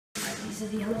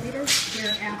These are the elevators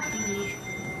here at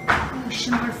the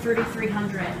Schindler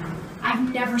 3300.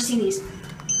 I've never seen these.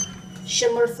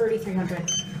 Schindler 3300.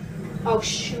 Oh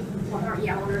shoot!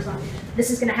 Yeah, owner's on.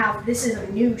 This is gonna have. This is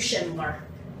a new Schindler.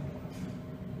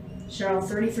 Cheryl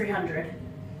 3300.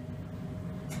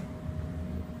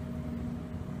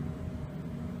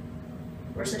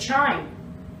 Where's the chime?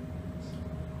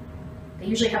 They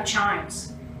usually have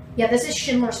chimes. Yeah, this is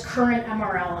Schindler's current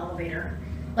MRL elevator.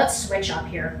 Let's switch up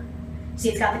here. See,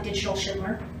 it's got the digital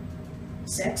Schindler.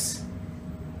 6.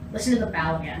 Listen to the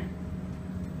bell again.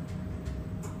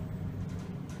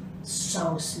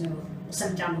 So smooth. We'll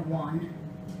set it down to 1.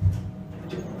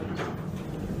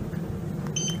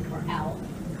 Or L.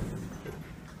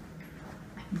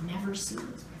 I've never seen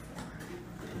this before.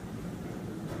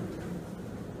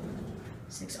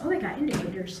 6. Oh, they got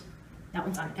indicators. That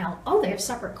one's on L. Oh, they have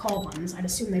separate call buttons. I'd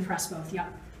assume they press both.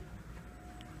 Yep.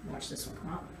 Watch this one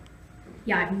come up.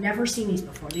 Yeah, I've never seen these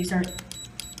before. These are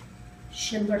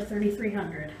Schindler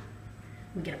 3300.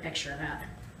 We'll get a picture of that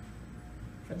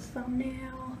for the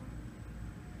thumbnail.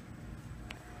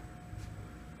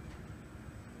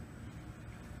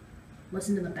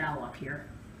 Listen to the bell up here.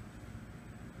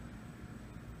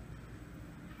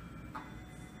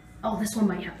 Oh, this one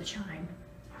might have the chime.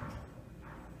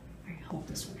 I hope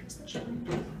this one has the chime.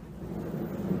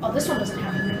 Oh, this one doesn't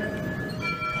have it.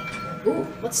 Ooh,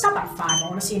 let's stop at 5. I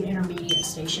want to see an intermediate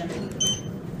station.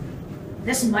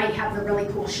 This might have the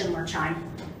really cool Schindler chime.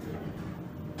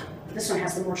 This one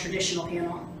has the more traditional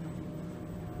piano.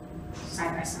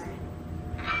 Side by side.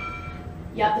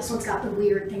 Yep, this one's got the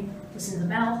weird thing. Listen to the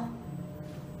bell.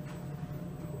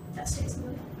 That stays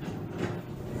lit.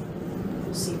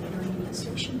 We'll see the intermediate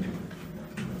station.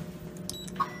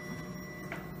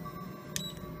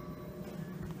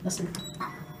 Listen.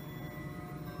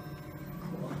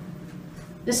 Cool.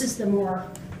 This is the more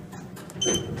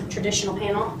traditional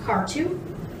panel, car 2.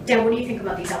 Dan, what do you think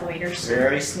about these elevators?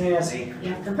 Very snazzy.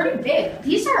 Yeah, they're pretty big.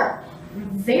 These are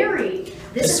very...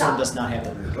 This one does not have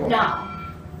the rear door. No.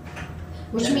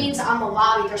 Which means on the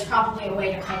lobby, there's probably a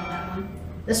way to call that one.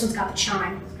 This one's got the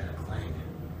chime. It's got a clang.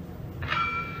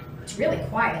 It's really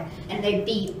quiet, and they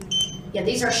beat. Yeah,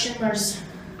 these are Schindler's.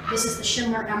 This is the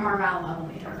Schindler MRL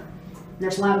elevator. And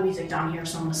there's loud music down here,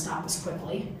 so I'm going to stop this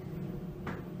quickly.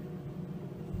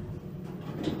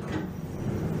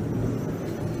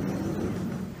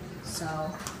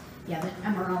 So, yeah, the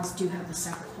MRLs do have the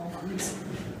separate call buttons.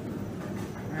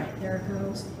 All right, there it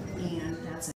goes, and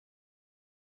that's